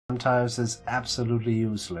sometimes is absolutely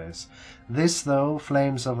useless. This though,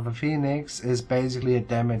 Flames of the Phoenix, is basically a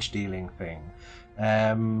damage dealing thing,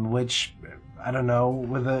 which, I don't know,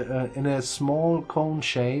 with in a small cone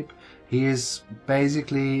shape, he is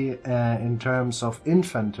basically, in terms of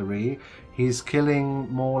infantry, he's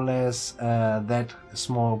killing more or less that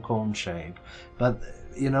small cone shape. But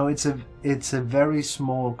you know, it's a very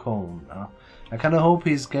small cone. I kind of hope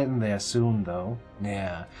he's getting there soon, though.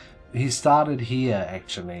 Yeah, he started here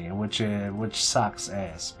actually, which sucks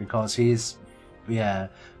ass, because he's, yeah,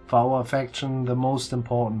 for our faction the most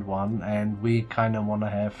important one, and we kind of want to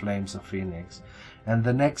have Flames of Phoenix. And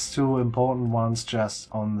the next two important ones just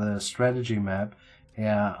on the strategy map,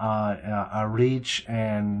 yeah, are reach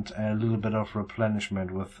and a little bit of replenishment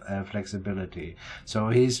with flexibility. So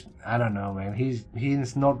he's, I don't know, man,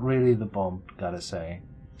 he's not really the bomb, gotta say.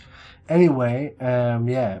 Anyway,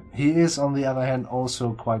 yeah, he is on the other hand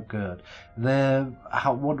also quite good.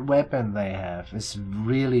 What weapon they have is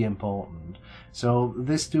really important. So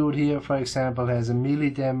this dude here, for example, has a melee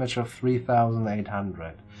damage of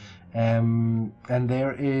 3,800. And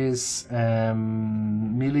there is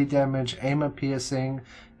melee damage, armor piercing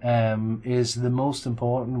is the most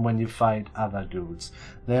important when you fight other dudes.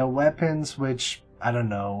 There are weapons which, I don't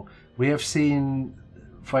know, we have seen,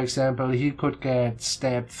 for example, he could get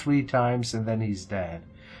stabbed 3 times and then he's dead.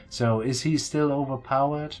 So is he still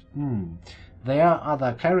overpowered? There are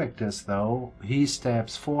other characters though, he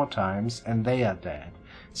stabs 4 times and they are dead.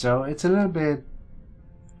 So it's a little bit,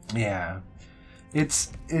 yeah.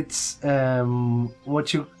 It's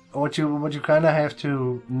what you kind of have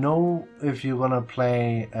to know if you're gonna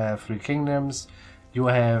play Three Kingdoms. You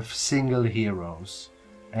have single heroes,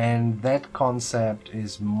 and that concept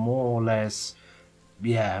is more or less,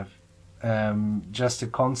 yeah, just a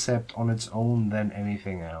concept on its own than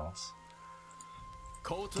anything else.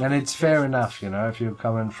 And it's fair enough, you know, if you're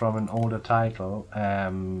coming from an older title,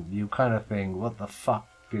 you kind of think, what the fuck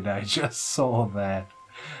did I just saw that?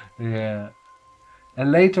 Yeah. And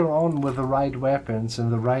later on, with the right weapons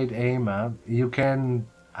and the right aimer, you can,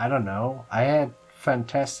 I don't know, I had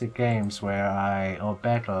fantastic games or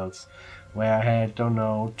battles where I had, don't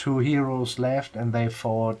know, 2 heroes left and they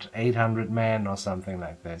fought 800 men or something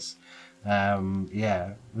like this.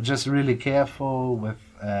 Yeah, just really careful with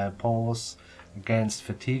pause against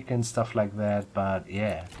fatigue and stuff like that, but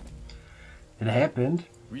yeah, it happened.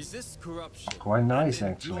 Resist corruption. Quite nice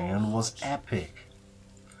actually, and was epic.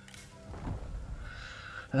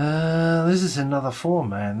 This is another 4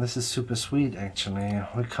 man. This is super sweet actually.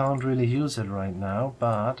 We can't really use it right now,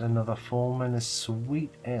 but another 4 man is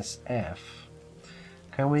sweet as F.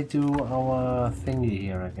 Can we do our thingy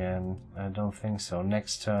here again? I don't think so.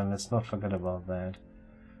 Next turn, let's not forget about that.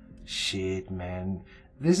 Shit, man.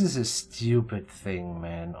 This is a stupid thing,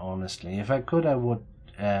 man, honestly. If I could, I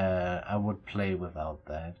would play without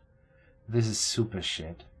that. This is super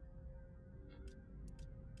shit.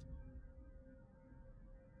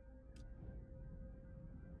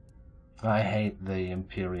 I hate the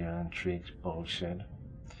Imperial Intrigue bullshit.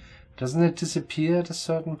 Doesn't it disappear at a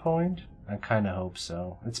certain point? I kinda hope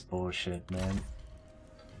so. It's bullshit, man.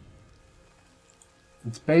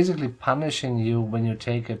 It's basically punishing you when you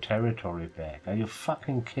take a territory back. Are you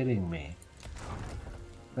fucking kidding me?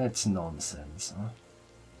 That's nonsense, huh?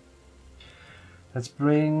 Let's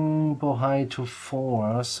bring Bohai to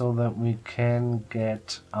 4 so that we can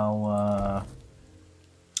get our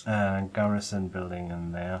garrison building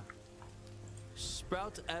in there.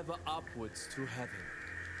 Sprout ever upwards to heaven.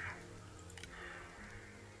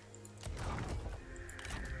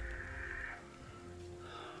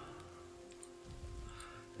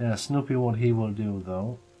 Yeah, Snoopy, what he will do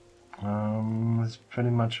though. That's pretty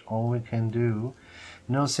much all we can do.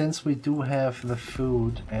 You know, since we do have the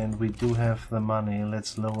food and we do have the money,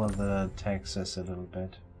 let's lower the taxes a little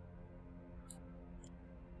bit.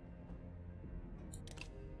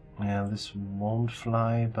 Yeah, this won't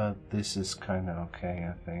fly, but this is kinda okay,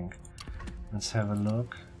 I think. Let's have a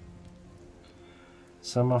look.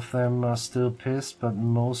 Some of them are still pissed, but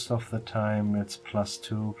most of the time it's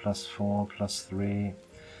 +2, +4, +3.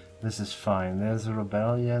 This is fine. There's a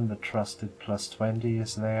rebellion, the trusted +20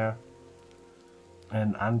 is there.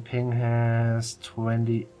 And Anping has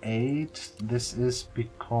 28. This is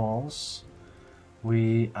because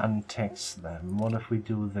we untax them. What if we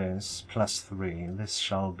do this? +3. This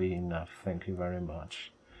shall be enough. Thank you very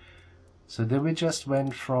much. So did we just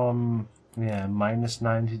went from, yeah,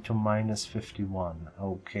 -90 to -51?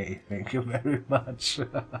 Okay, thank you very much.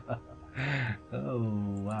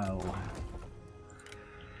 Oh, wow.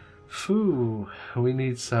 Phew, we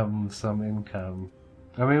need some income.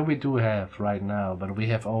 I mean, we do have right now, but we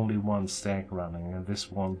have only one stack running, and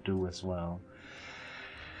this won't do as well.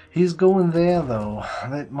 He's going there, though.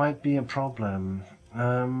 That might be a problem.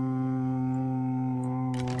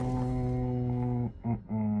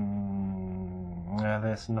 Yeah,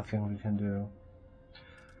 there's nothing we can do.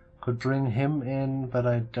 Could bring him in, but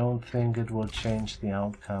I don't think it will change the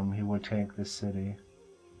outcome. He will take the city.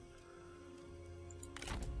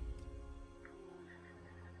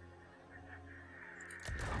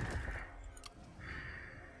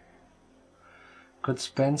 Could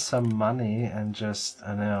spend some money and just...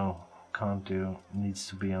 I know, can't do. Needs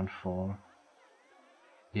to be on 4.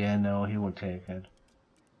 Yeah, no, he will take it.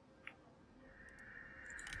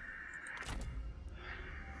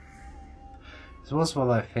 This was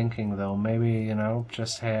what I'm thinking, though. Maybe, you know,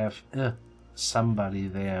 just have somebody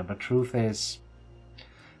there. But truth is,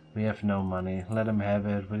 we have no money. Let him have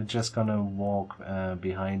it. We're just gonna walk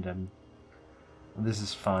behind him. This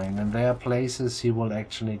is fine. And there are places he will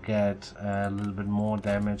actually get a little bit more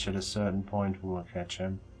damage. At a certain point we will catch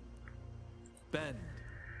him. Bend,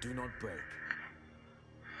 do not break.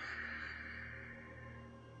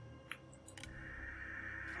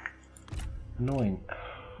 Annoying.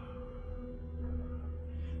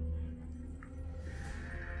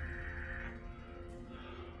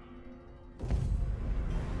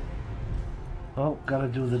 Oh, gotta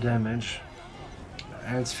do the damage.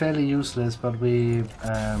 It's fairly useless, but we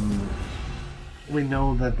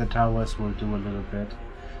know that the towers will do a little bit,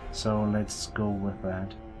 so let's go with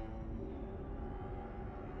that.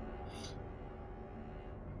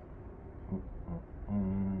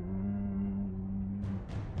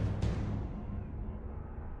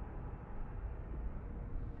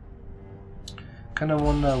 Kinda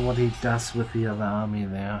wonder what he does with the other army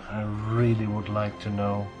there. I really would like to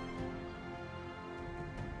know.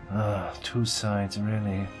 Two sides,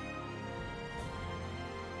 really.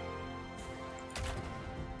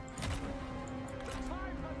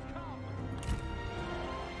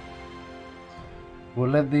 We'll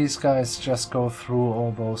let these guys just go through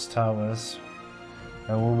all those towers.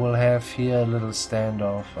 And we will have here a little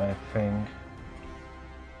standoff, I think.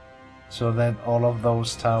 So that all of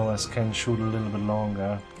those towers can shoot a little bit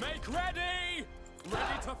longer. Make ready!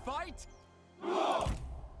 Ready to fight?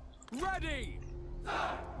 Ready!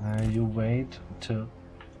 You wait till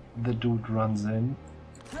the dude runs in.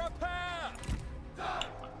 Prepare!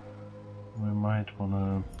 We might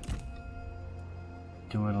wanna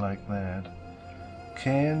do it like that.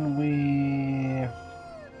 Can we...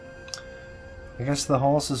 I guess the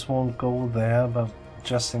horses won't go there, but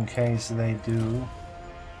just in case they do.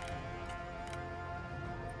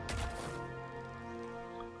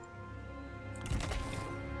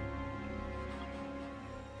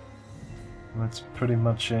 That's pretty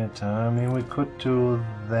much it. I mean, we could do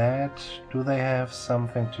that. Do they have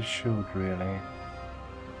something to shoot, really?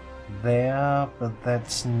 There, but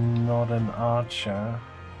that's not an archer.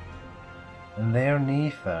 And they're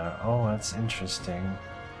neither. Oh, that's interesting.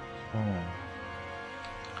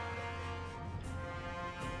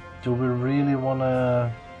 Do we really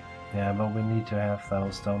wanna... Yeah, but we need to have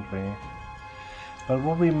those, don't we? But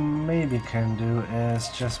what we maybe can do is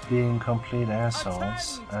just being complete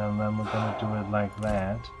assholes, and then we're gonna do it like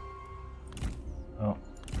that. Oh.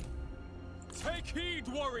 Take heed,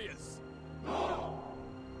 warriors! You're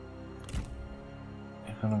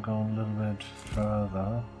gonna go a little bit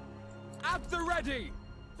further. At the ready!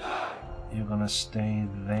 You're gonna stay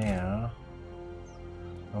there.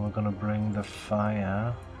 And we're gonna bring the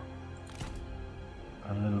fire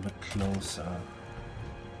a little bit closer.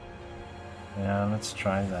 Yeah, let's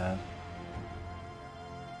try that.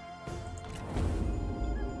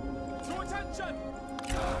 To attention!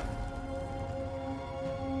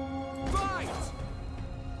 Right!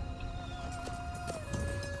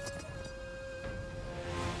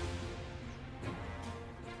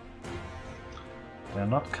 They're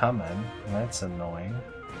not coming. That's annoying.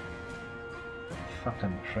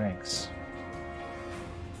 Fucking pricks.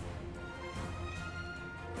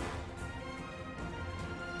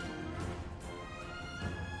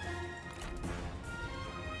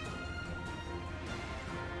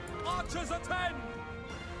 Archers attend!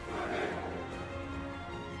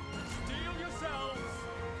 Steel yourselves!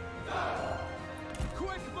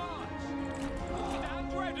 Quick march!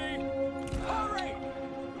 Stand ready! Hurry!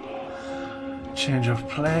 Change of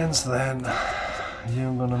plans then.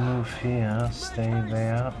 You're gonna move here, stay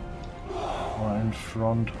there, or in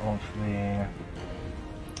front of the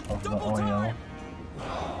oil.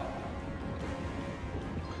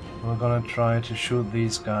 We're gonna try to shoot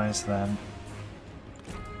these guys then.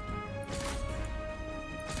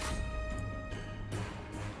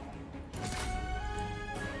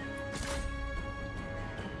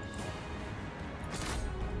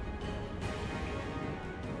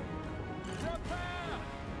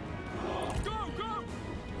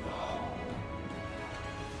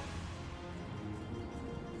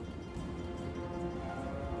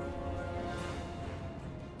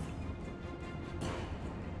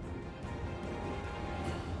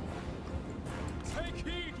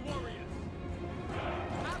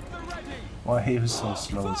 Why are you so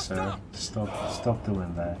slow, sir? Stop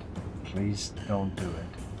doing that. Please don't do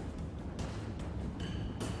it.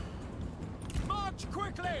 March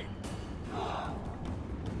quickly!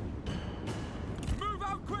 Move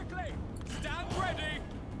out quickly! Stand ready!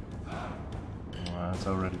 Well, it's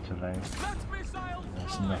already too late.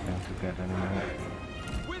 There's nothing to get anymore.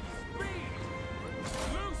 With speed!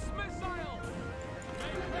 Loose missiles!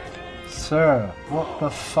 Make ready! Sir, what the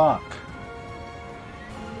fuck?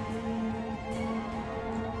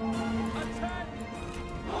 Attack!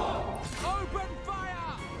 Open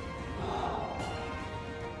fire!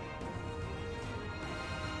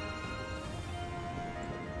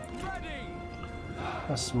 Ready!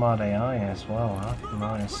 A smart AI as well, huh?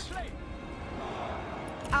 Nice. Quickly!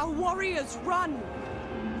 Our warriors run!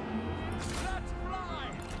 Let's fly!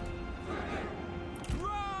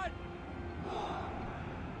 Run!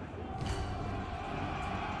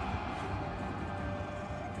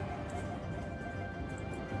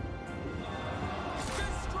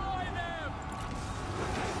 Destroy them!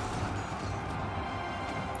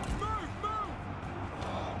 Move, move!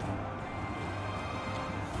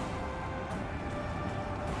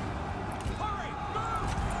 Hurry,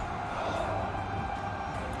 move!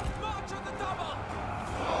 March at the double!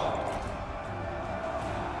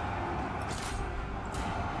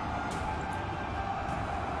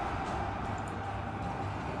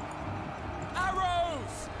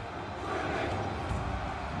 Arrows!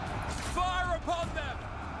 Fire upon them!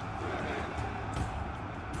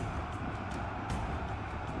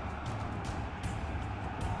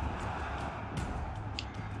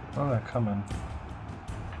 Oh, they're coming.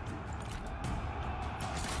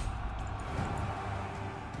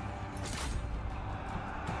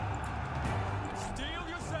 Steel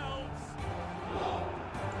yourselves!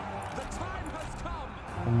 The time has come!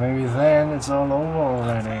 And maybe then it's all over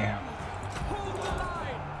already. Hold the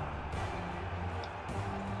line!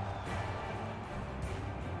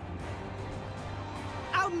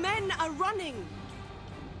 Our men are running!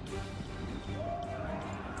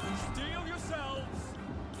 Steel yourselves!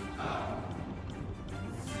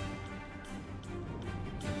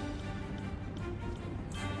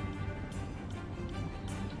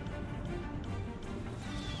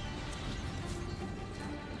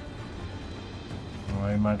 Oh,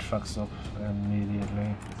 he might fuck up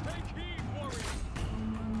immediately. Take heed, warriors!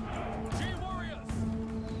 G warriors!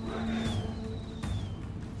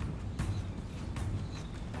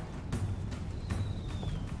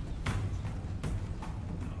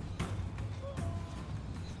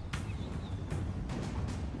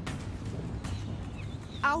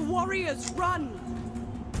 Our warriors run!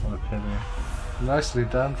 What a pity. Nicely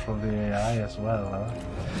done from the AI as well, huh?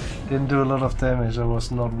 Didn't do a lot of damage, it was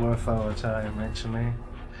not worth our time actually.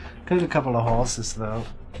 Killed a couple of horses though.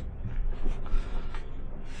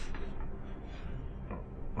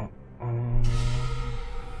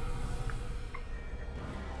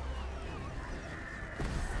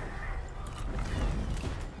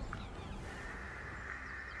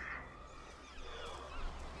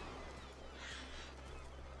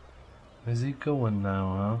 Where's he going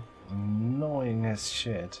now, huh? Annoying as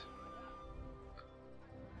shit.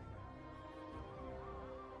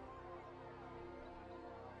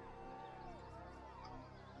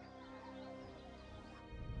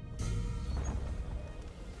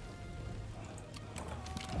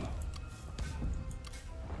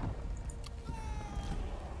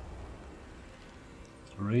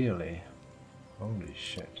 Really? Holy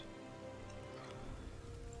shit.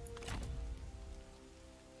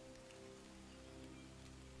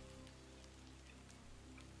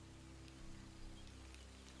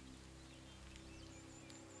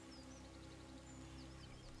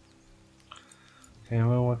 Okay,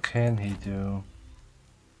 well, what can he do?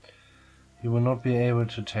 He will not be able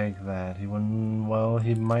to take that. He will, well,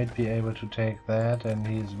 he might be able to take that, and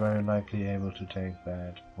he is very likely able to take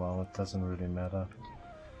that. Well, it doesn't really matter.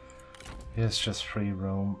 Here's just free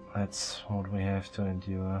roam. That's what we have to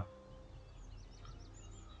endure.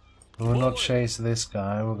 We will not chase this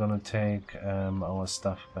guy. We're gonna take our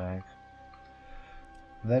stuff back.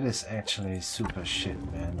 That is actually super shit,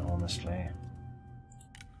 man, honestly.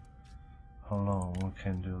 How long we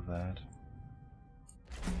can do that?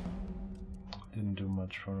 Didn't do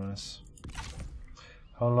much for us.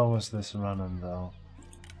 How long is this running though?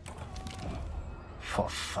 For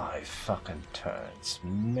 5 fucking turns,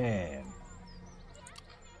 man.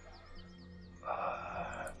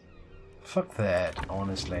 Fuck that,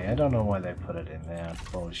 honestly. I don't know why they put it in there.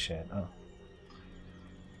 Bullshit. Oh.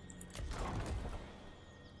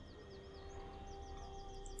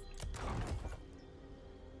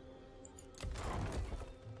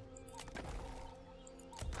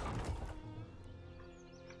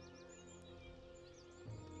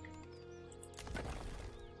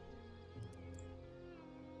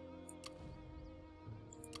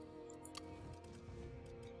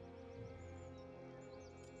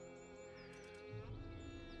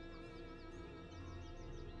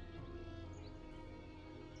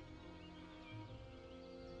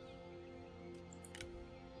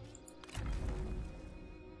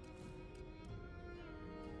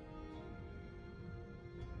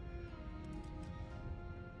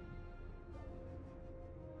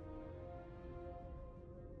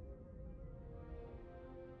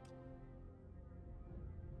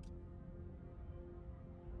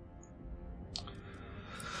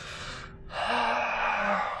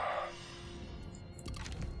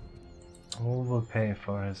 pay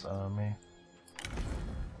for his army.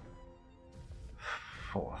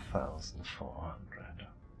 4,400.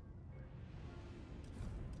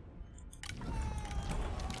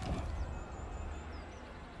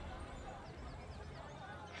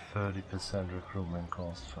 %30 recruitment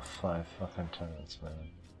cost for 5 fucking turrets,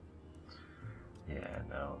 man. Yeah,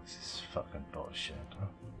 no, this is fucking bullshit, huh?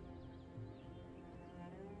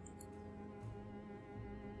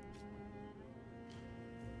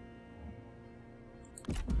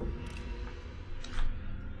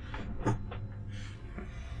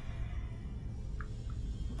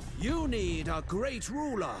 You need a great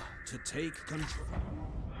ruler to take control.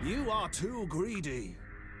 You are too greedy.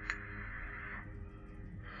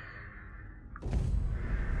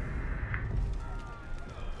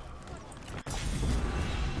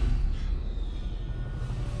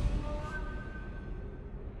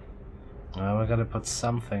 Well, we gotta put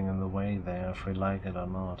something in the way there if we like it or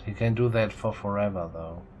not. He can do that for forever,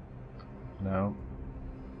 though. No.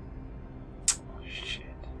 Oh, shit.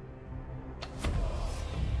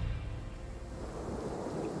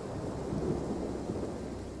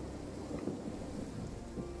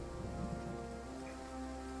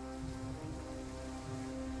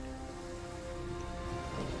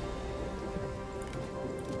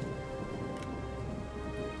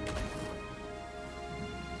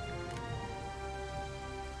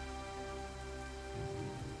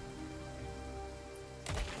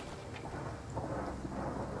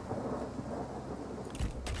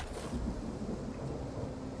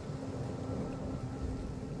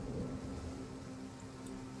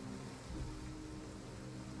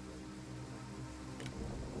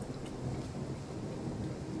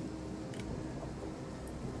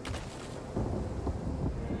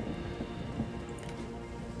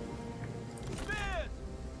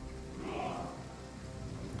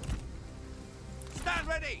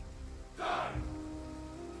 Ready!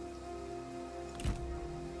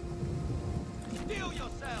 Steel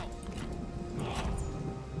yourselves!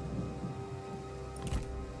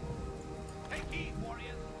 Take heed,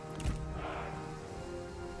 warriors!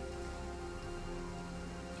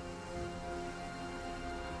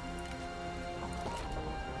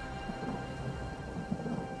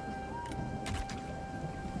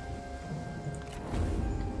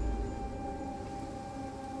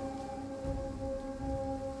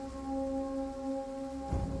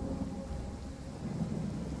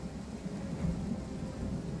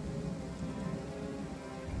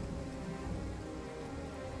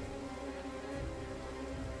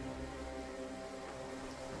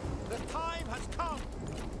 The time has come!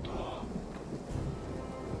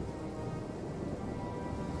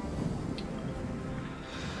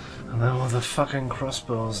 And then with the fucking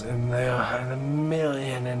crossbows in there and a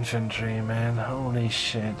million infantry, man. Holy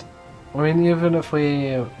shit. I mean, even if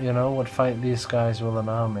we, you know, would fight these guys with an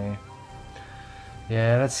army.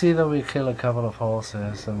 Yeah, let's see that we kill a couple of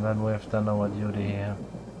horses and then we've done our duty here.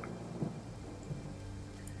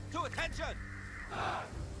 To attention!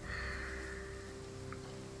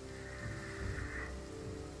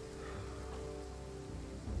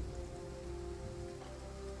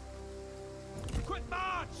 Quick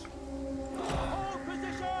march! Hold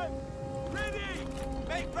position! Ready!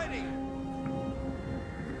 Make ready!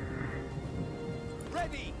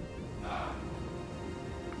 Ready!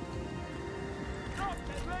 Drop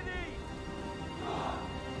and ready!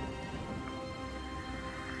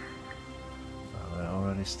 Oh, they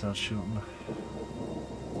already start shooting.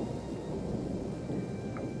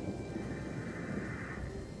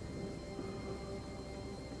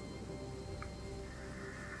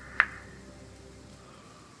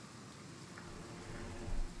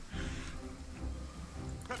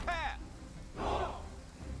 Prepare!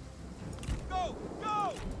 Go!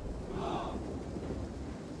 Go!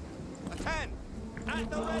 Attend! At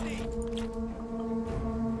the ready!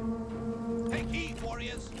 Take heed,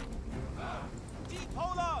 warriors! Deep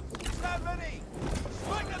hold up! Stand ready!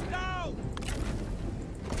 Strike them down!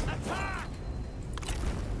 Attack!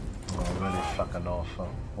 Oh, really fucking awful.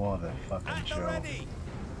 What a fucking At the joke. ready!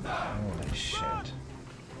 Holy shit.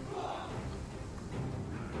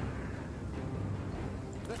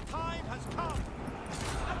 The time has come!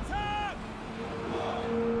 Attack!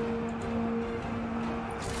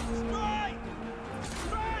 Strike!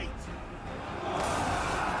 Straight!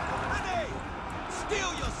 Ready!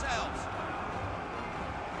 Steel yourselves!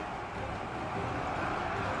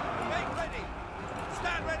 Make ready!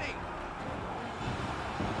 Stand ready!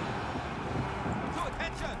 To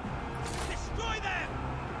attention! Destroy them!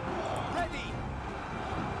 Ready!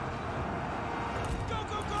 Go,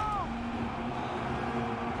 go, go!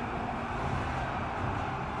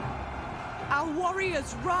 Our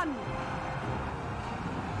warriors run!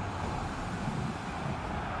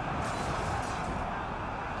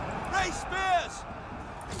 spears!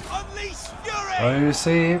 Unleash fury! Well, you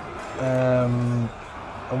see,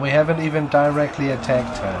 we haven't even directly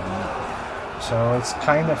attacked him, so it's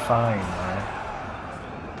kind of fine, right?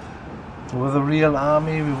 With a real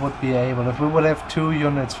army, we would be able, if we would have 2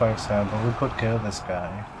 units, for example, we could kill this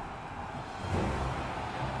guy.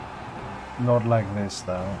 Not like this,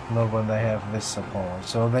 though. Not when they have this support.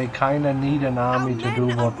 So they kind of need an army to do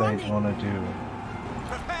what they want to do.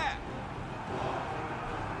 Prepare!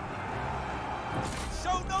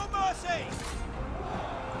 Show no mercy!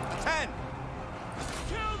 10!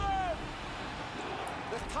 Kill them!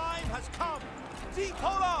 The time has come! Deep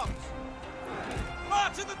hold arms!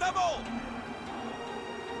 March to the devil!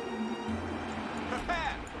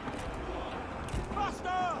 Prepare!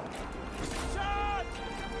 Faster! Charge!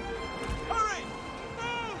 Hurry!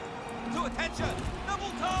 Move! To attention!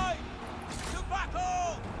 Double time! To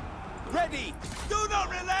battle! Ready! Do not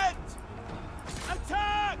relent!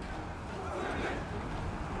 Attack!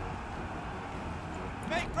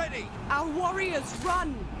 Make ready! Our warriors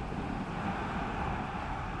run!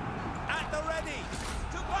 At the ready!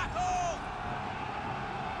 To battle!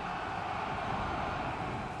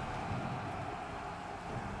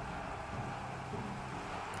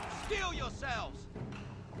 Steel yourselves!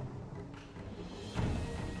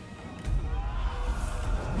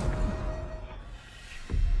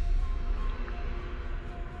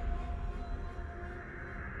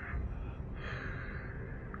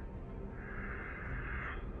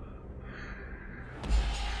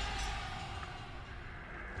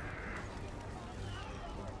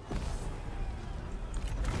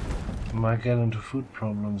 Might get into food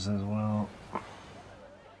problems as well.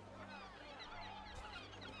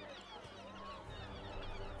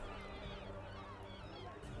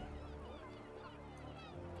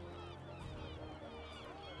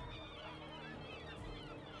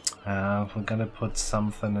 We're gonna put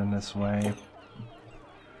something in his way.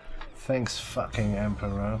 Thanks, fucking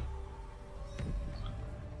Emperor.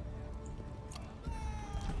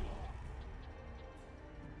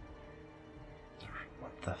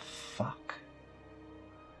 What the fuck?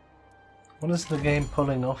 What is the game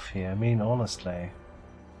pulling off here? I mean, honestly.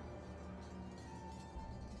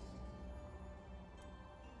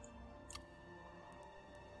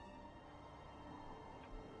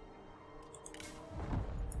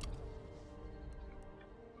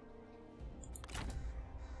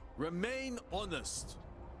 Remain honest.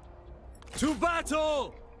 To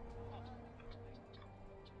battle!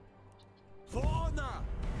 For honor!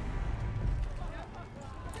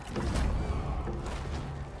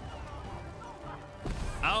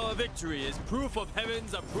 Our victory is proof of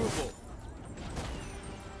heaven's approval.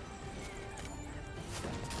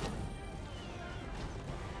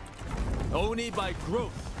 Only by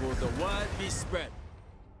growth will the word be spread.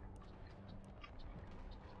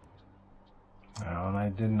 Oh, and I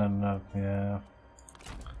didn't unlock, yeah.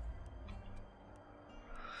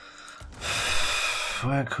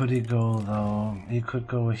 Where could he go though? He could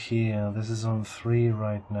go here. This is on 3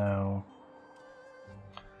 right now.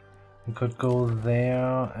 He could go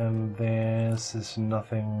there, and there's is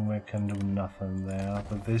nothing, we can do nothing there.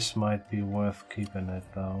 But this might be worth keeping it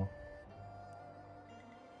though.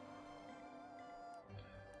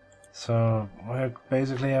 So we're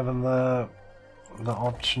basically having the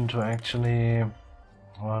option to actually,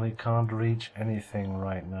 well, he can't reach anything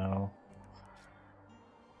right now,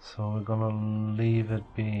 so we're gonna leave it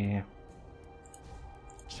be.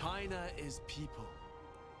 China is people,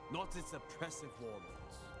 not its oppressive warlords.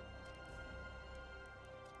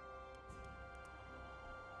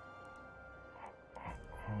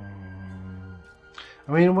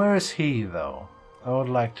 I mean, where is he though? I would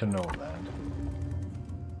like to know that.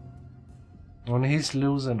 Well, he's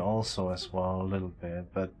losing also as well a little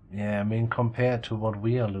bit, but yeah, I mean, compared to what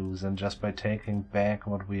we are losing just by taking back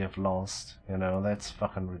what we have lost, you know, that's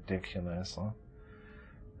fucking ridiculous, huh?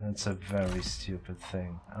 That's a very stupid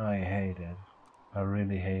thing. I hate it. I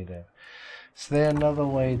really hate it. Is there another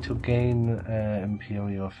way to gain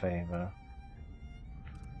Imperial favor?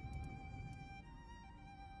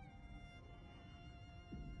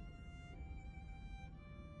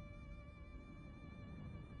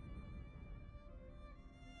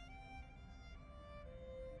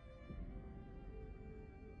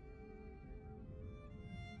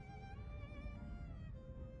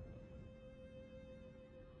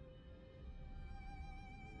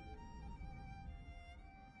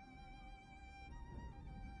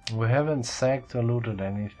 We haven't sacked or looted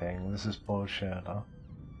anything. This is bullshit, huh?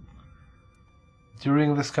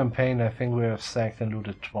 During this campaign, I think we have sacked and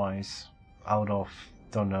looted twice. Out of,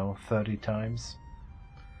 don't know, 30 times.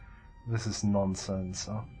 This is nonsense,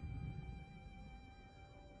 huh?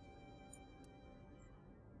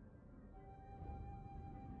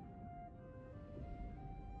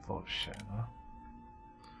 Bullshit, huh?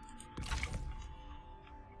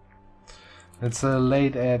 It's a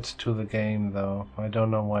late add to the game, though. I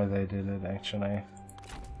don't know why they did it, actually.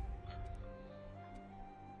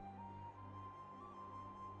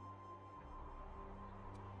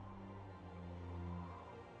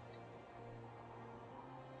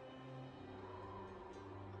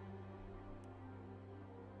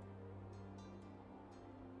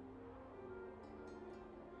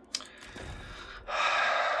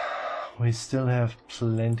 We still have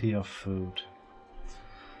plenty of food.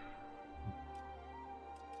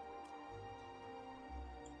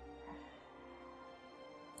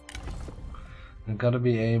 We gotta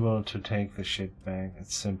be able to take the shit back.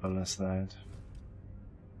 It's simple as that.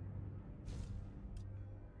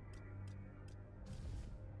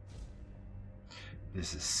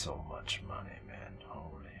 This is so much money, man.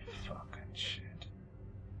 Holy fucking shit.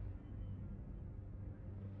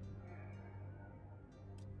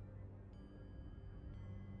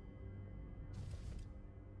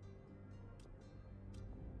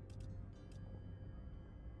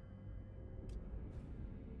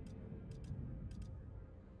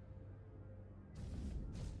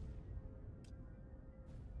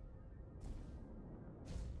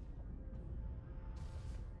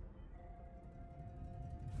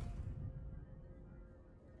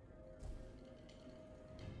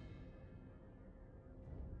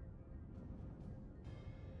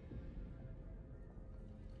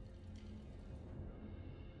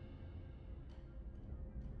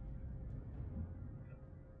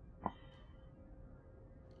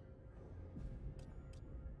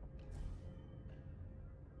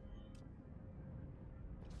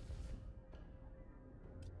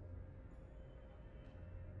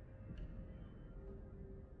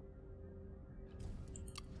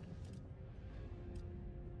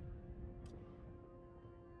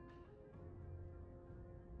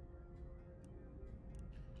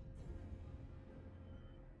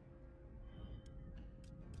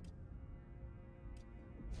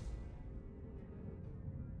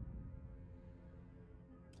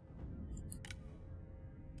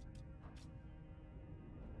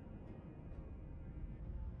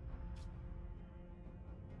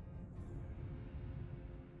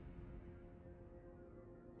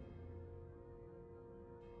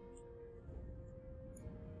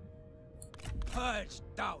 Purge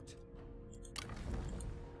doubt.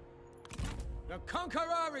 The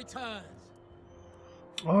conqueror returns.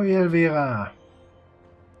 Oh, Elvira.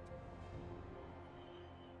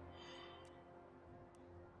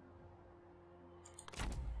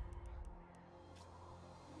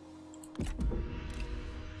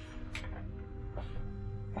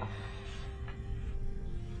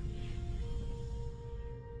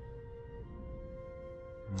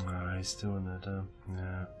 Oh, he's doing it,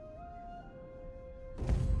 yeah.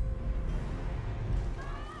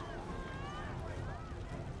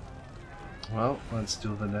 Well, let's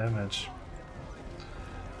do the damage.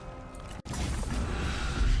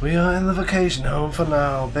 We are in the vacation home for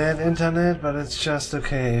now. Bad internet, but it's just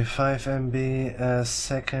okay. 5 MB a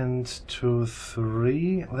second to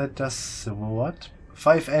 3. That does what?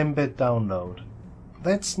 5 Mbit download.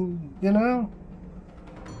 That's, you know,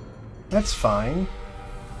 that's fine.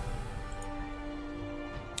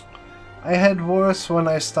 I had worse when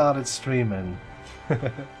I started streaming.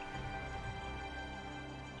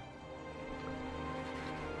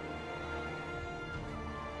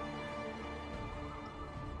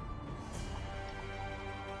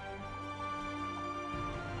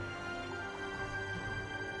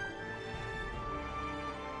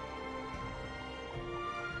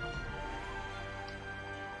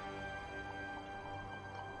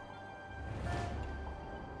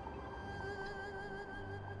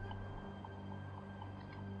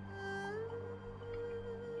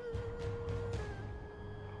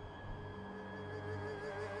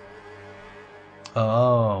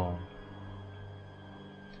 Oh.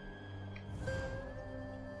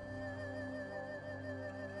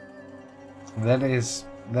 That is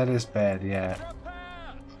bad, yeah.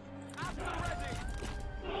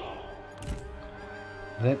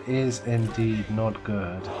 That is indeed not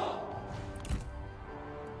good.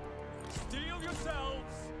 Steel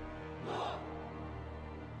yourselves.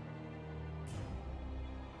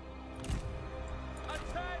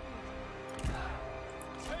 Attend.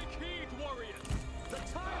 Take heed, warriors. The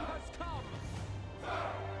time has come.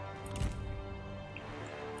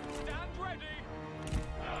 Stand ready.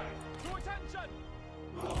 To attention.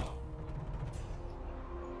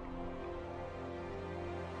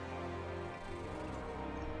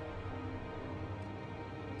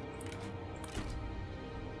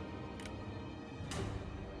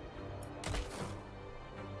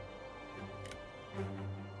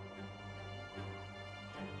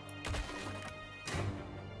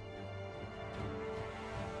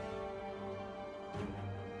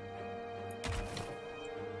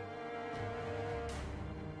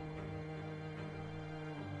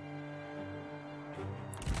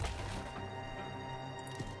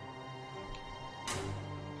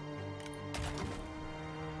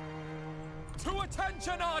 To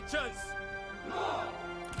attention, archers!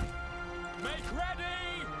 Make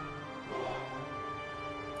ready!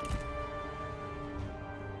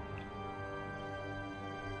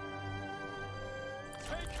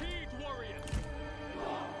 Take heed, warriors!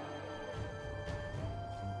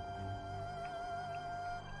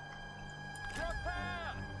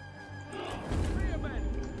 Prepare! Spearmen!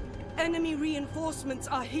 Enemy reinforcements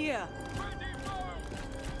are here. Ready, move!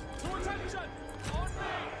 To attention! On me!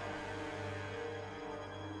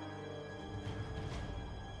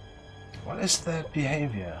 What is that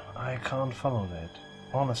behavior? I can't follow that.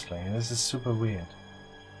 Honestly, this is super weird.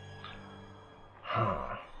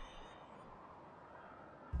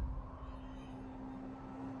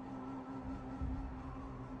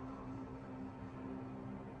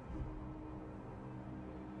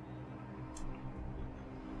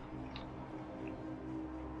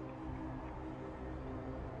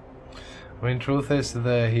 I mean, truth is,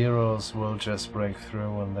 the heroes will just break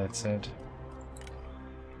through and that's it.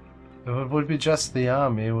 If it would be just the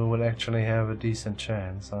army, we would actually have a decent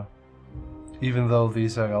chance, huh? Even though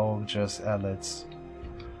these are all just elites.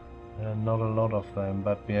 And not a lot of them,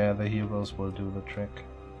 but yeah, the heroes will do the trick.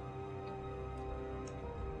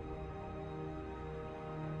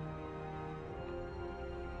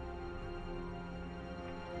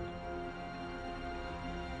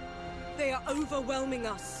 They are overwhelming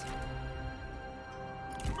us.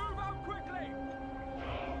 Move out quickly!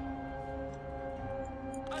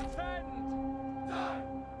 Attend!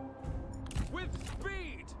 With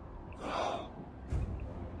speed!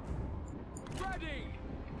 Ready!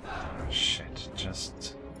 Shit,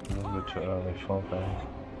 just a little bit too early for that.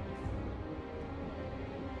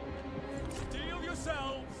 Steel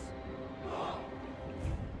yourselves!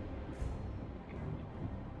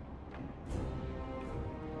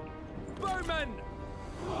 Bowmen!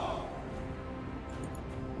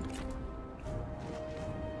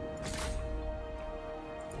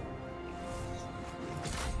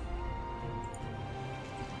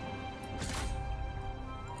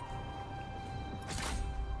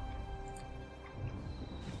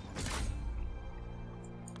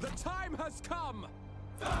 The time has come!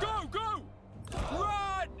 Go, go!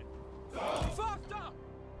 Run! Faster!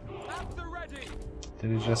 At the ready!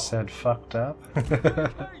 Did he just said fucked up?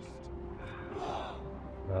 Haste!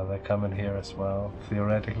 Well, they're coming here as well.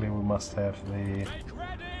 Theoretically, we must have Make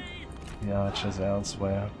ready! the archers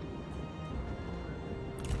elsewhere.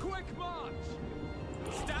 Quick march!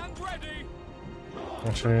 Stand ready!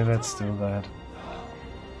 Actually, let's do that.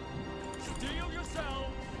 Steel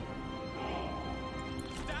yourselves!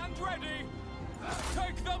 Stand ready!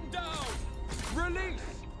 Take them down! Release!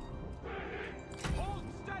 Hold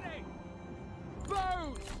steady!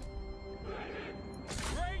 Bows!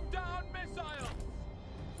 Rain down missiles!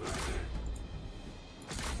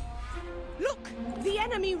 Look! The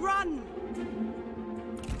enemy run!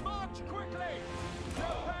 March quickly!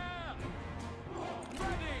 Prepare!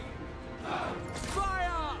 Ready!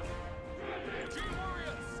 Fire!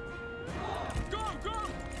 G-Warriors! Go, go!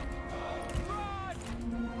 Run!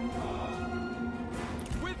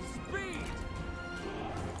 With speed!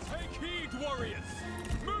 Take heed, warriors!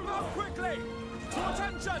 Move out quickly! To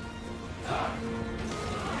attention!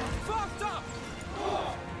 Faster!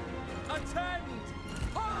 Attend!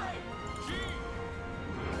 Hurry! G!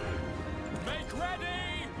 Make ready!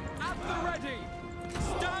 At the ready!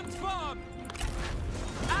 Stand firm!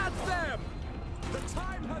 At them! The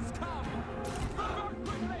time has come! Move out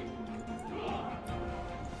quickly!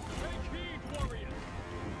 Take heed, warriors!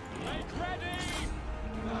 Make ready!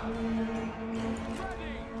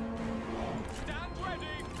 Ready! Stand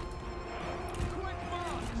ready! Quick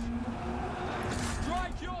march!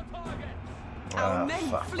 Strike your target! Our men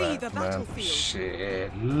fuck flee that, the man. battlefield. Shit,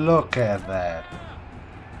 look at that.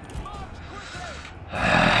 March quickly!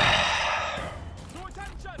 To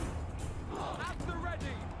attention! At the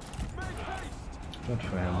ready! Make haste! Good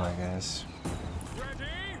for him, I guess.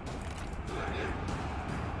 Ready?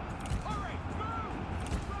 Hurry! Move!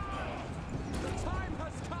 The time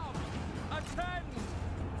has come! Attend!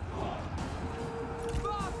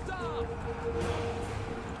 Faster!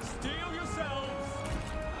 Steel yourselves!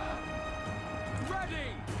 Ready!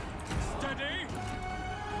 Steady!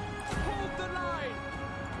 Hold the line!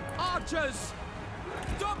 Archers!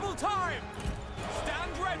 Double time!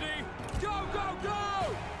 Stand ready! Go, go,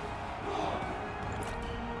 go!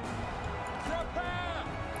 Prepare!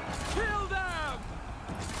 Kill them!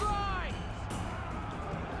 Fight!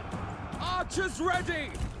 Archers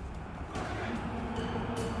ready!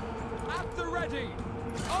 At the ready!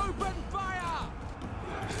 Open fire!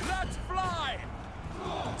 Let's fly!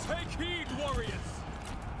 Take heed, warriors!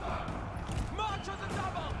 March as a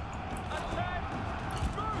double! Attend!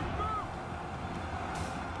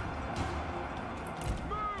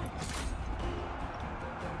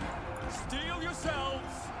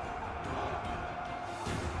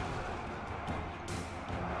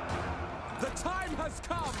 The time has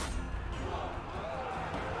come!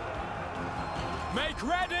 Make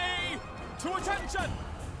ready! To attention!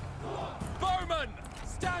 Bowmen,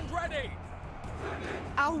 stand ready!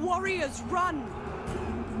 Our warriors run!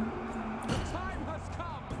 The time has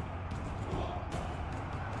come!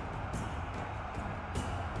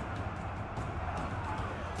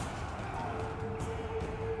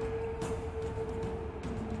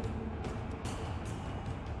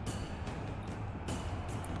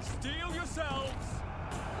 Steel yourselves!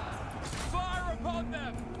 Fire upon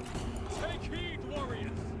them! Take heed,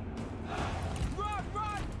 warriors! Run,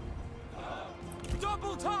 run!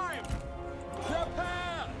 Double time!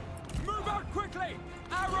 Prepare! Move out quickly!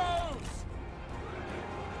 Arrows!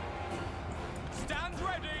 Stand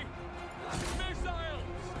ready!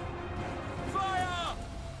 Missiles! Fire!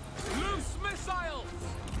 Loose missiles!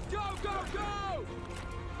 Go, go, go!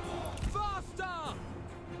 Faster!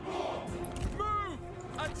 Move!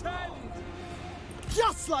 Attend!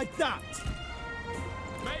 Just like that!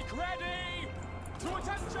 Make ready! To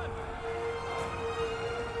attention!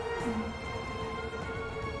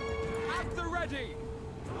 At the ready!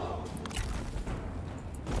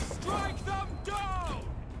 Strike them down!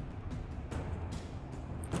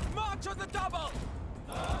 March on the double!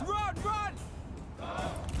 Run, run!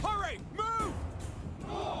 Hurry! Move!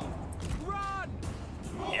 Run!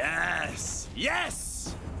 Yes!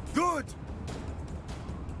 Yes! Good!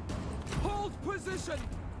 Hold position!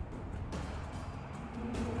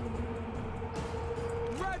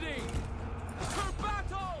 Ready! To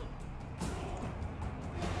battle!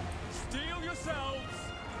 Steel yourselves!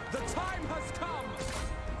 The time has come!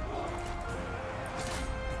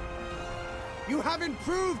 You have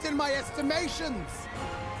improved in my estimations!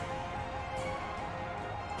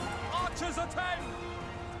 Archers attend!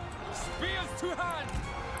 Spears to hand!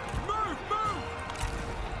 Move, move!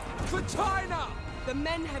 For China! The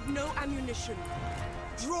men have no ammunition.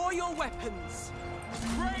 Draw your weapons.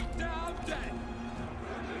 Break down dead!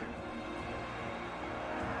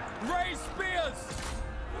 Raise spears!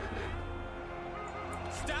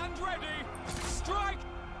 Stand ready! Strike!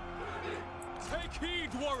 Take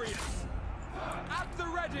heed, warriors! At the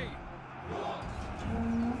ready!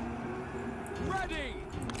 Ready!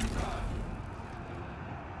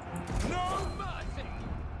 No mercy!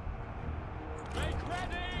 Make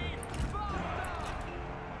ready! Faster!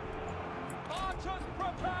 Archers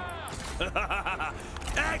prepare!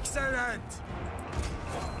 Excellent!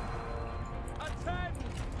 Attend!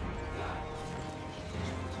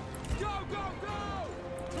 Go, go, go!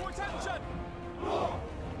 To attention!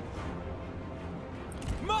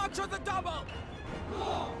 March on the double!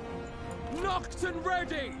 Knocked and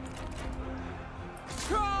ready!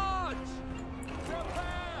 Charge!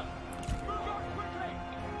 Prepare! Move out quickly!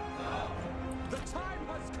 The time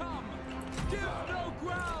has come! Give no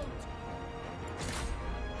ground!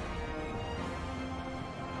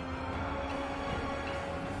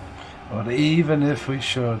 But even if we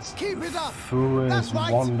should Keep it up! through his That's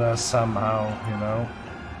right. wander somehow, you know,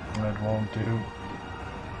 that won't do.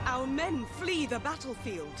 Our men flee the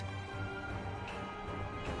battlefield.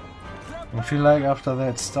 I feel like after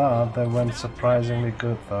that start, they went surprisingly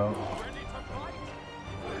good though. Ready to fight?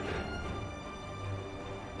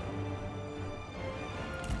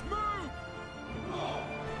 Move!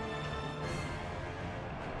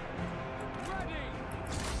 Ready!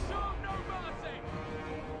 Show no mercy!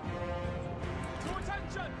 To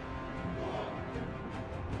attention!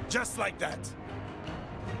 Just like that!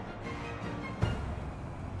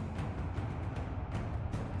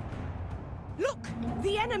 Look!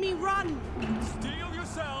 The enemy run! Steel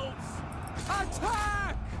yourselves!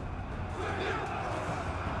 Attack!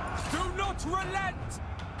 Do not relent!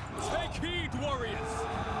 Take heed, warriors!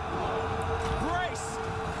 Brace!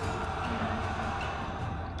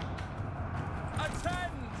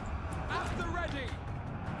 Attend! At the ready!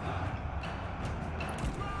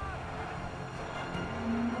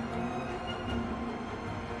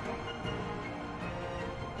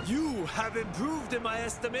 You have improved in my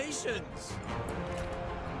estimations!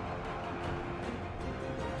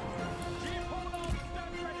 Keep hold on!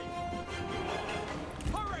 Stand ready!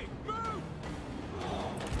 Hurry! Move!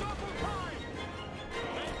 Double time!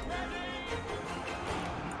 Make ready!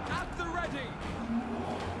 At the ready!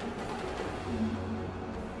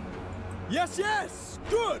 Yes, yes!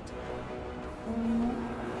 Good!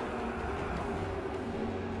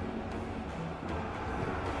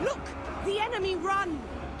 Look! The enemy run!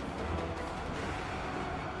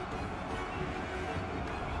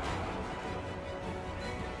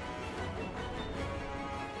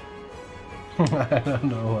 I don't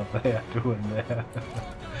know what they are doing there.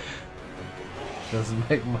 Doesn't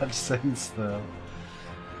make much sense though.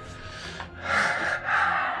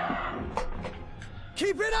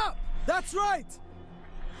 Keep it up! That's right!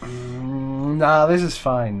 Nah, this is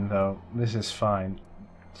fine, though. This is fine.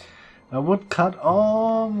 I would cut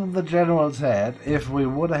off the general's head if we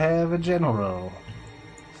would have a general.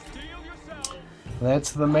 Steel yourself.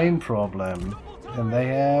 That's the main problem. And they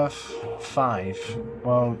have 5.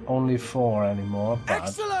 Well, only 4 anymore, but...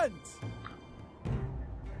 Excellent!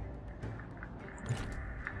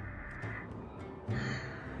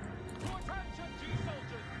 To attention,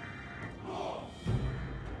 G-soldiers.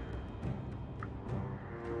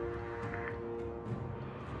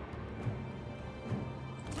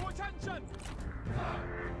 To attention.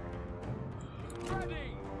 Ready.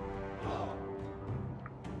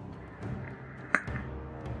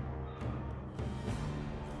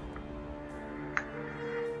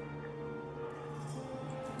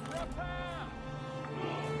 Prepare.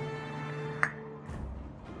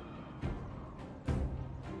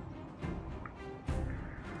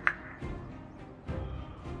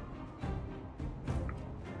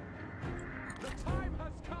 The time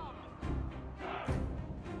has come.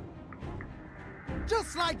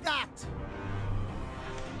 Just like that!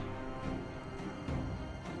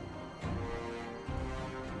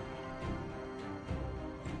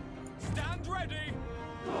 Stand ready.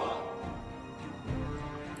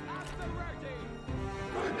 At the ready.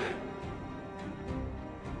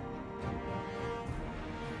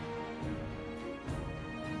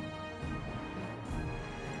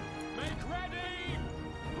 Make ready.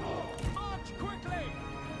 March quickly.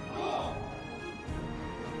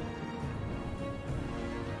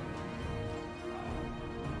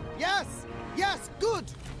 Yes! Yes, good!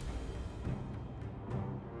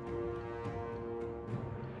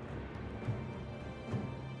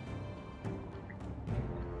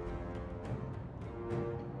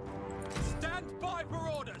 Stand by for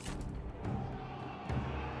orders.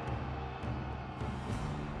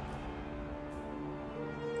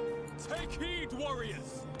 Take heed,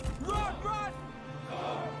 warriors. Run, run!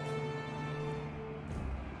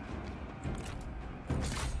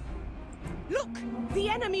 Look! The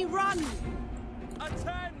enemy run!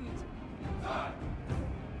 Attend!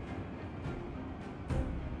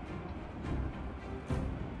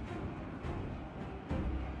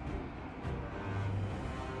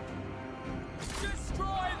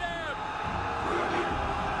 Destroy them!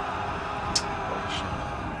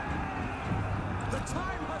 The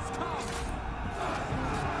time has come!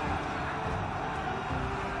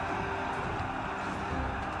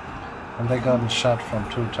 And they got shot from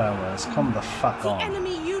 2 towers. Come the fuck The on.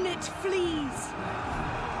 enemy unit flees!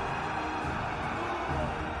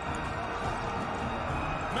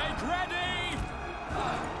 Make ready!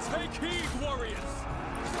 Take heed, warriors!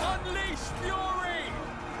 Unleash fury!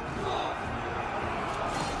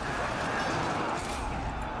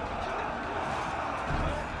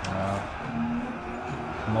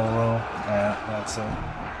 Moral. Yeah, that's it.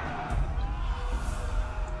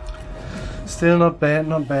 Still not bad,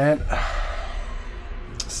 not bad.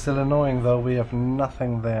 Still annoying though, we have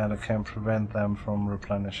nothing there that can prevent them from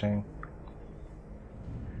replenishing.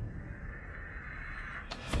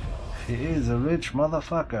 He is a rich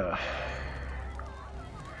motherfucker.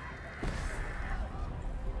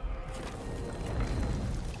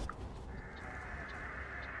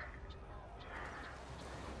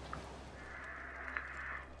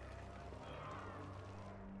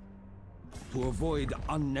 To avoid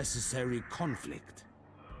unnecessary conflict.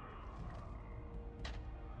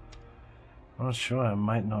 Not sure, I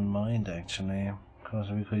might not mind actually,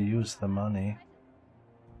 because we could use the money.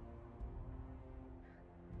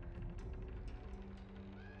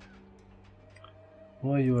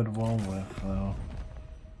 Who are you at war with though?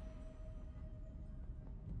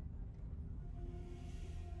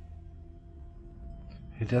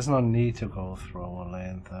 He does not need to go through our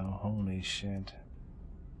land though, holy shit.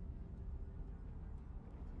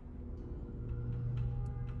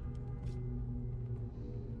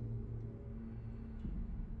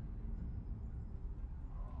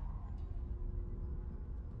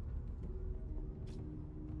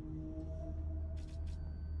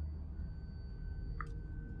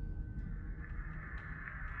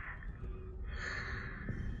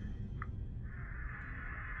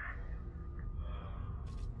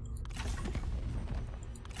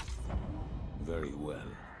 Very well.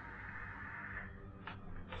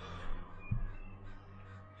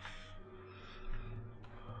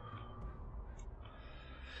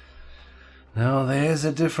 Now there's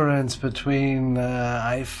a difference between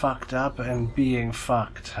I fucked up and being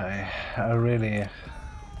fucked. I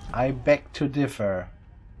beg to differ.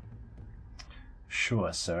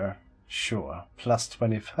 Sure, sir. Sure. Plus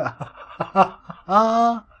 25.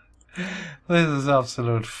 This is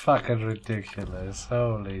absolute fucking ridiculous.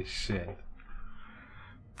 Holy shit.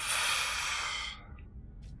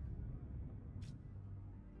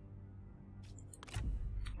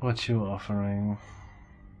 What you offering?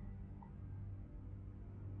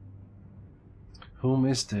 Whom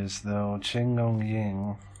is this though? Qinggong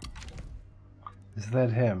Ying. Is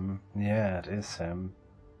that him? Yeah, it is him.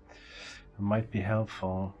 It might be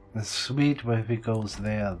helpful. It's sweet if he goes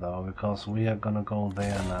there though, because we are gonna go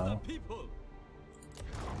there now.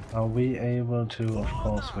 Are we able to? Of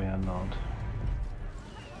course we are not.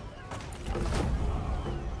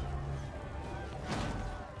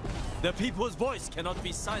 The people's voice cannot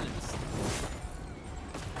be silenced.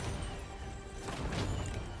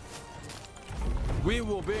 We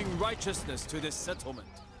will bring righteousness to this settlement.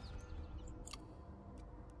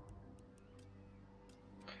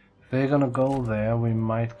 If they're gonna go there, we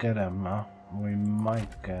might get him, huh? We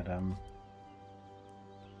might get him.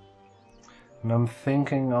 And I'm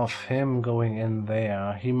thinking of him going in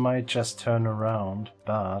there. He might just turn around,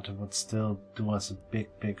 but it would still do us a big,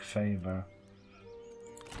 big favor.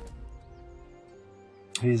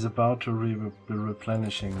 He's about to be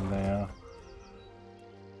replenishing there.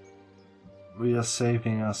 We are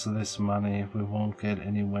saving us this money. We won't get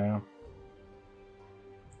anywhere.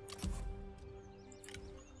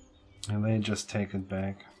 And they just take it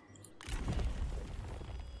back.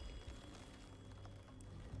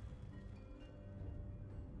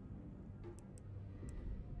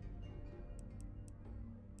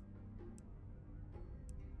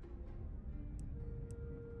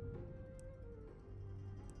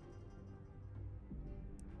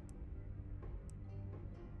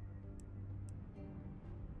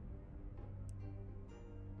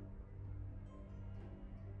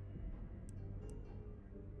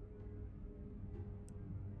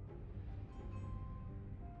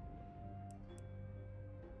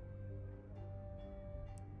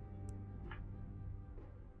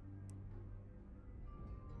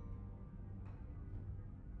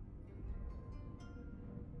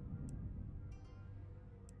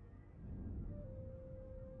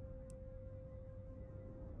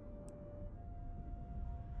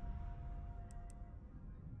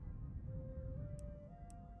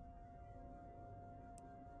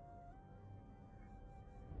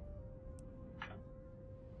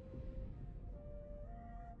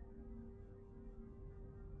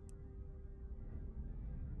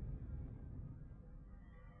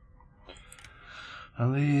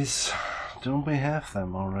 Are these... don't we have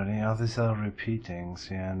them already? Oh, these are repeatings.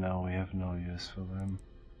 Yeah, no, we have no use for them.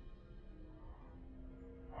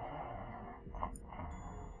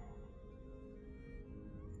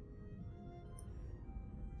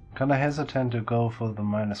 Kinda hesitant to go for the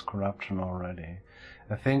minus corruption already.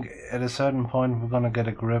 I think at a certain point we're gonna get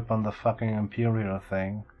a grip on the fucking Imperial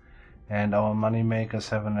thing. And our moneymakers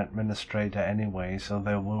have an administrator anyway, so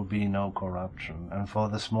there will be no corruption. And for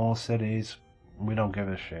the small cities, we don't give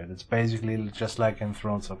a shit. It's basically just like in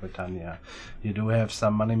Thrones of Britannia. You do have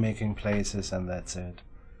some money-making places and that's it.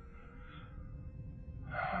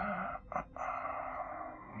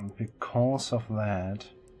 Because of that,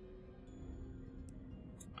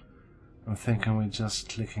 I'm thinking we're just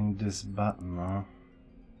clicking this button, huh?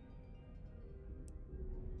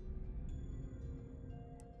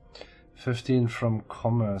 $15 from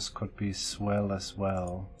commerce could be swell as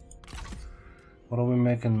well. What are we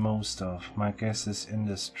making most of? My guess is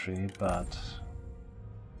industry, but...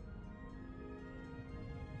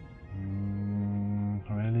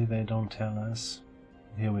 really, they don't tell us?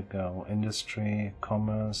 Here we go. Industry,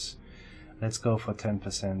 commerce. Let's go for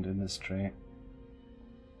 10% industry.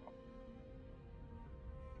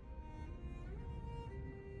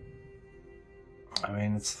 I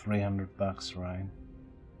mean, it's $300, right?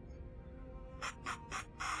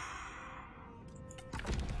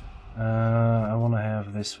 I want to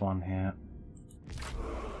have this one here.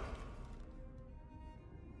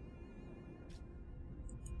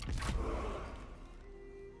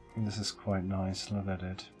 This is quite nice, look at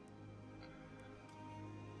it.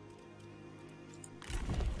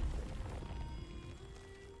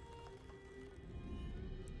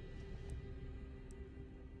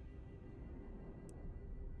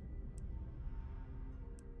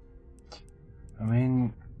 I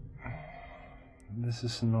mean, this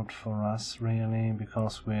is not for us really,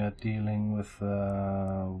 because we are dealing with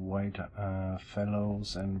white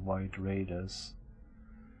fellows and white raiders.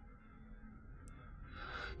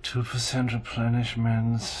 2%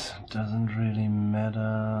 replenishments doesn't really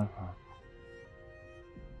matter.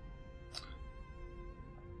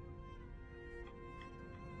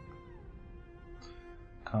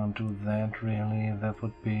 can't do that really. That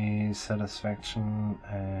would be satisfaction,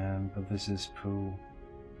 and but this is poo.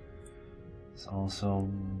 It's also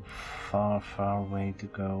far, far way to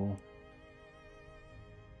go.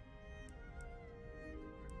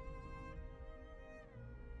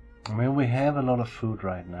 I mean, we have a lot of food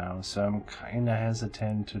right now, so I'm kinda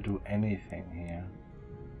hesitant to do anything here.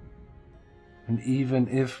 And even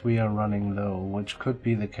if we are running low, which could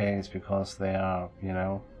be the case because they are, you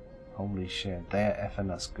know, holy shit, they're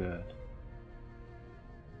effing us good.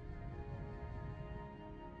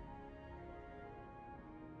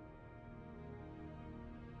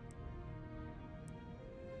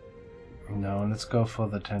 No, let's go for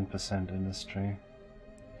the 10% industry.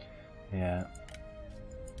 Yeah.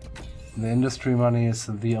 The industry money is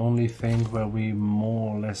the only thing where we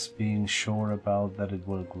more or less being sure about that it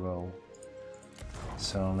will grow.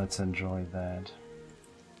 So let's enjoy that.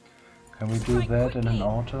 Can we do that in an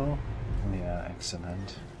auto? Yeah,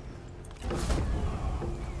 excellent.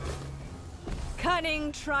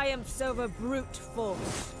 Cunning triumphs over brute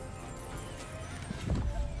force.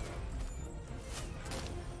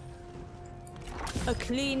 A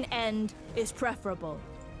clean end is preferable.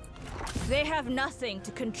 They have nothing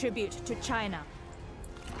to contribute to China.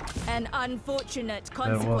 An unfortunate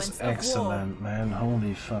consequence of war. That was excellent, man.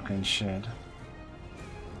 Holy fucking shit.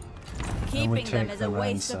 Keeping them is a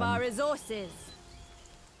waste of our resources.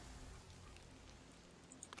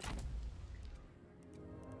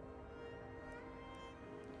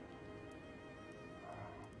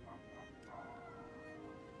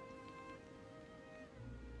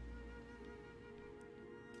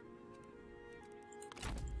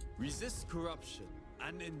 Resist corruption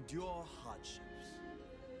and endure hardships.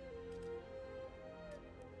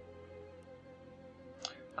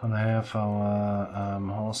 Gonna have our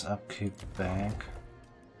horse upkeep back.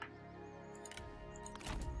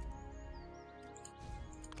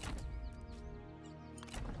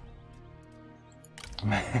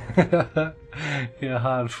 Yeah,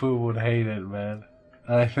 hard food would hate it, man.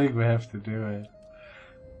 I think we have to do it.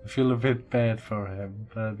 I feel a bit bad for him,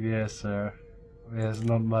 but yes, sir. There's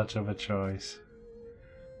not much of a choice.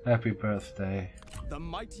 Happy birthday. The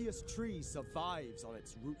mightiest tree survives on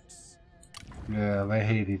its roots. Yeah, they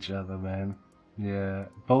hate each other, man. Yeah,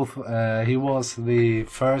 both. He was the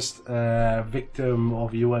first victim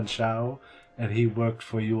of Yuan Shao, and he worked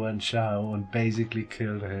for Yuan Shao and basically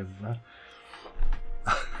killed him.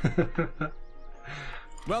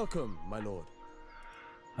 Welcome, my lord.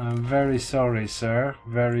 I'm very sorry, sir.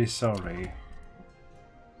 Very sorry.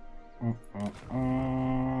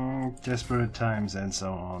 Desperate times and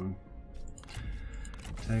so on.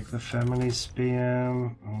 Take the family spear.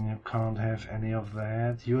 You can't have any of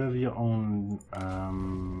that. You have your own.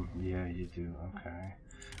 Yeah, you do. Okay.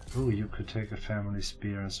 Ooh, you could take a family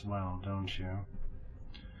spear as well, don't you?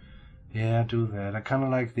 Yeah, do that. I kind of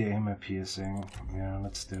like the armor piercing. Yeah,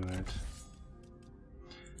 let's do it.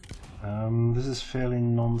 This is fairly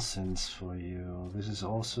nonsense for you. This is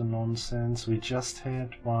also nonsense. We just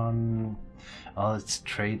had one. Oh, it's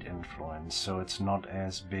trade influence, so it's not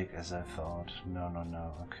as big as I thought. No, no,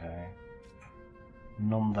 no. Okay.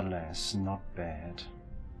 Nonetheless, not bad.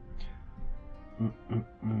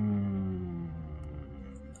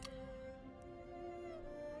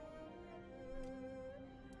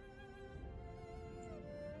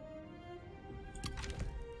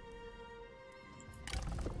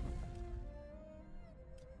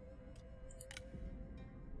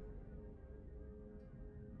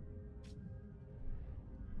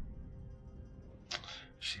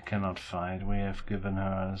 She cannot fight. We have given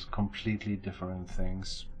her completely different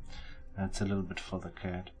things. That's a little bit for the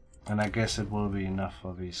cat. And I guess it will be enough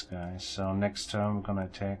for these guys. So next turn we're gonna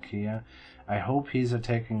attack here. I hope he's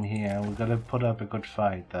attacking here. We're gonna put up a good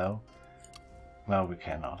fight though. Well, we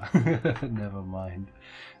cannot. Never mind.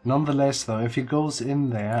 Nonetheless though, if he goes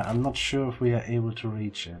in there, I'm not sure if we are able to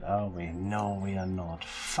reach it, are we? No, we are not.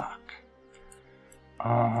 Fuck.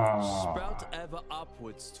 Oh. Sprout ever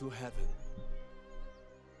upwards to heaven.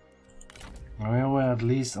 Well, we're at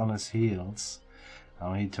least on his heels.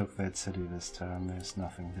 Oh, he took that city this turn. There's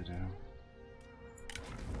nothing to do.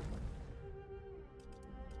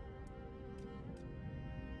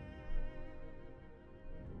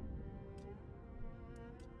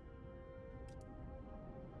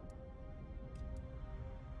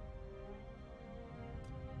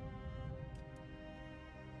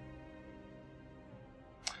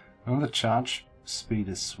 Well, the charge speed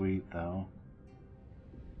is sweet though.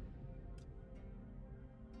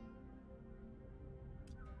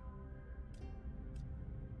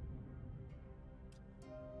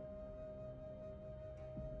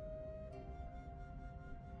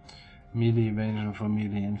 Melee evasion for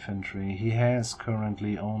melee infantry. He has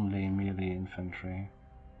currently only melee infantry.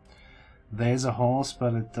 There's a horse,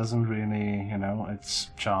 but it doesn't really, you know, it's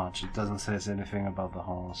charge. It doesn't say anything about the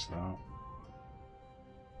horse, though.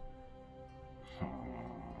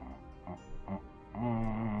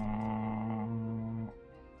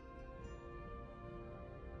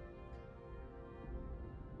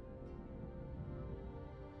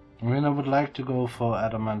 I mean, I would like to go for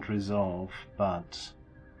Adamant Resolve, but...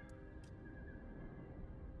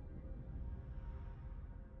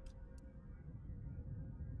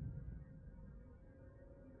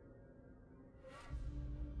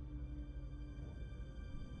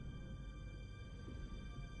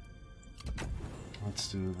 let's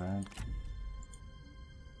do that.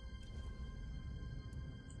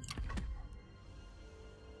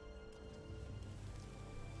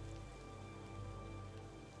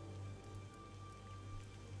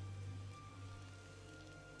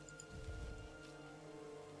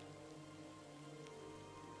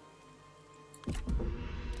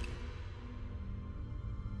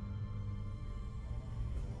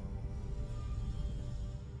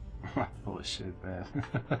 Bullshit, man.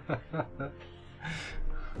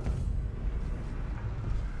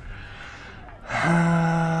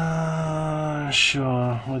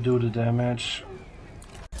 Sure, we'll do the damage.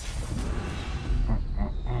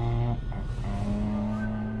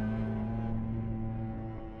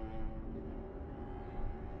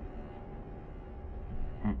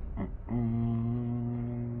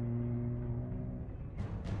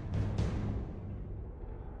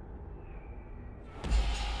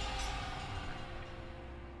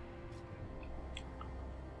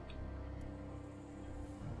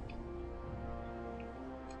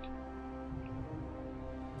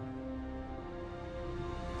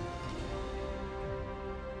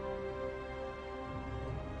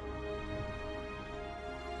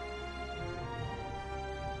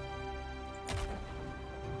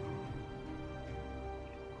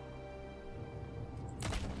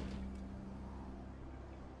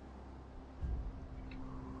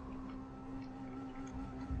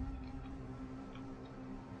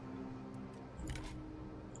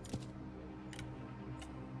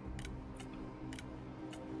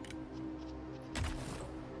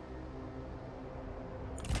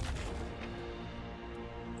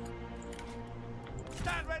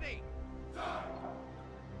 Stand ready!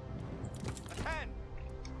 Attend!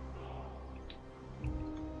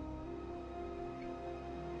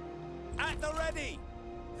 At the ready!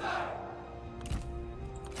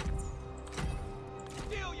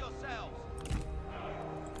 Steel yourselves!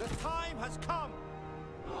 The time has come!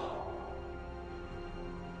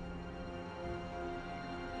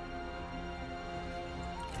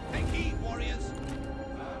 Take heed, warriors!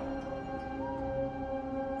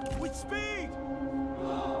 With speed!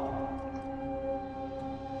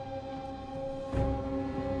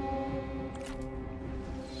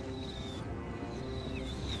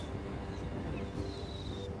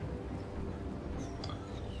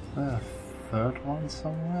 A third one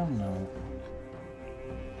somewhere? No.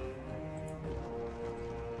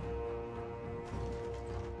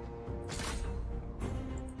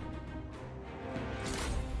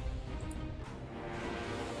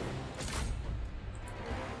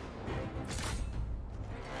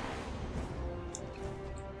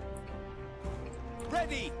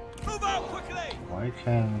 Ready! Move out quickly! Why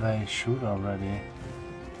can't they shoot already?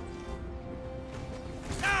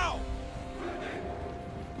 Now!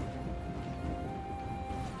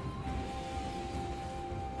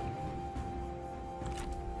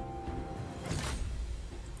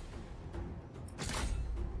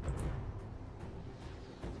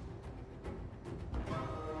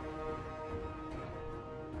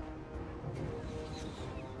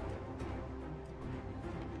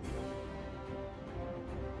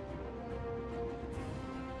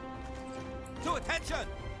 To attention!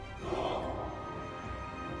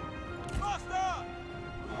 Master!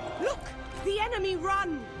 Look! The enemy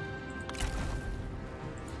run!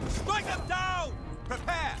 Strike them down!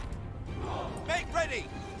 Prepare! Make ready!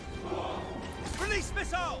 Release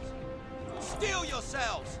missiles! Steel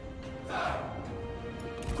yourselves!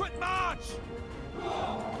 Quick march!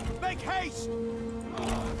 Make haste!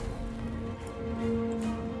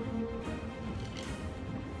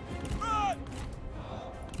 Run!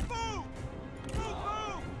 Move! Move,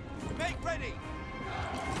 move! Make ready!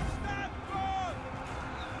 Stand firm!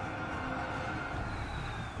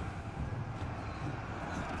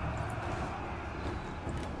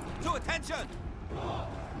 To attention!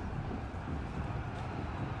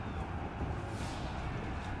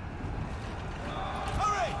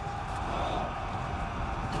 Hurry!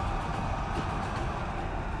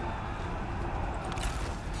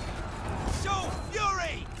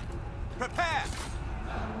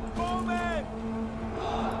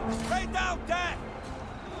 out death!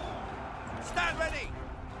 Stand ready!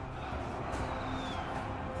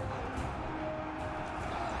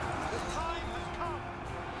 The time has come!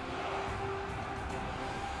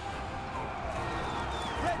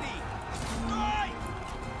 Ready! Right!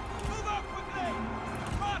 Move out quickly!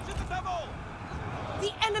 March at the double!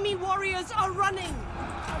 The enemy warriors are running!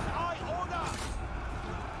 As I order!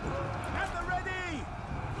 At the ready!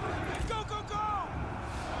 Go, go, go!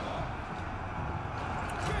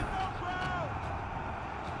 Give no ground!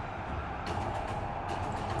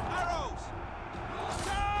 Arrows!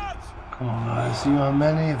 Charge! Come on, guys. You are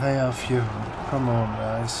many, they are few. Come on,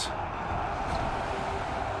 guys.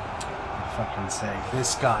 For fucking sake.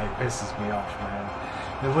 This guy pisses me off, man.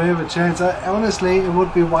 If we have a chance, honestly, it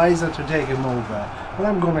would be wiser to take him over. But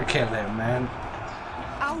I'm gonna kill him, man.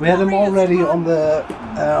 We had him already on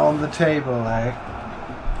the table, like,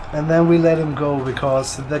 and then we let him go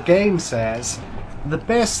because the game says the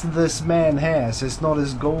best this man has is not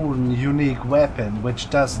his golden unique weapon, which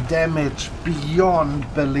does damage beyond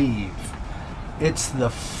belief. It's the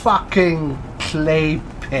fucking clay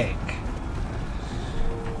pick.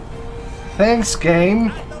 Thanks,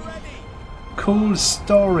 game. Cool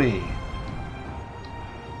story.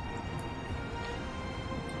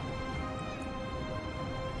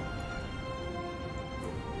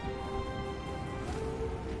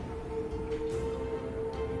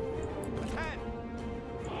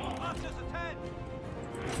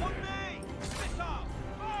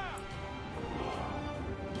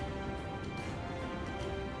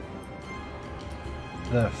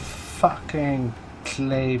 The fucking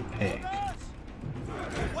clay pig.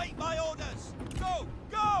 Wait my orders! Go!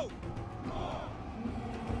 Go!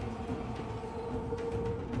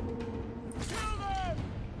 Kill them!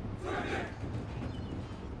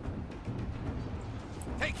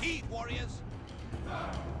 Take heed, warriors!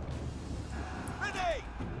 Ready!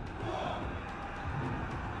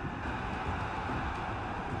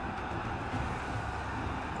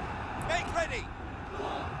 Make ready!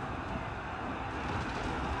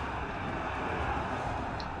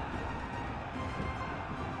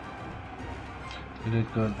 You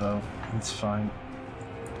did good though, it's fine.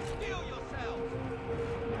 Heal yourself!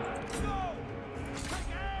 Go!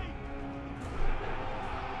 Take aim!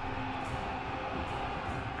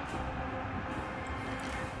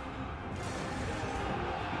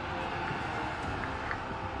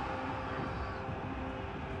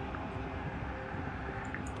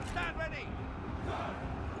 Stand ready!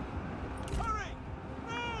 Hurry!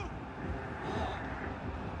 Move!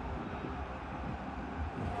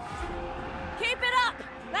 Keep it up!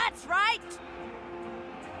 That's right!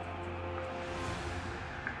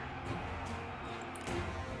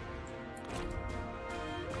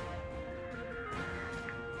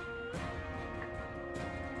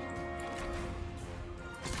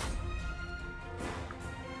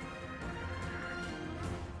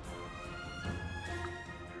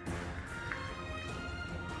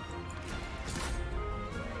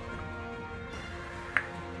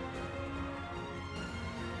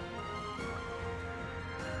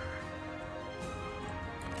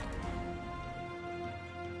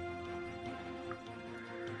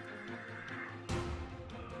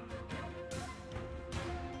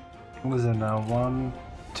 What is it now? 1,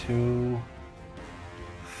 2,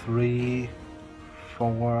 3,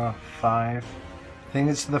 4, 5. I think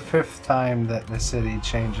it's the 5th time that the city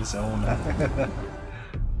changes owner.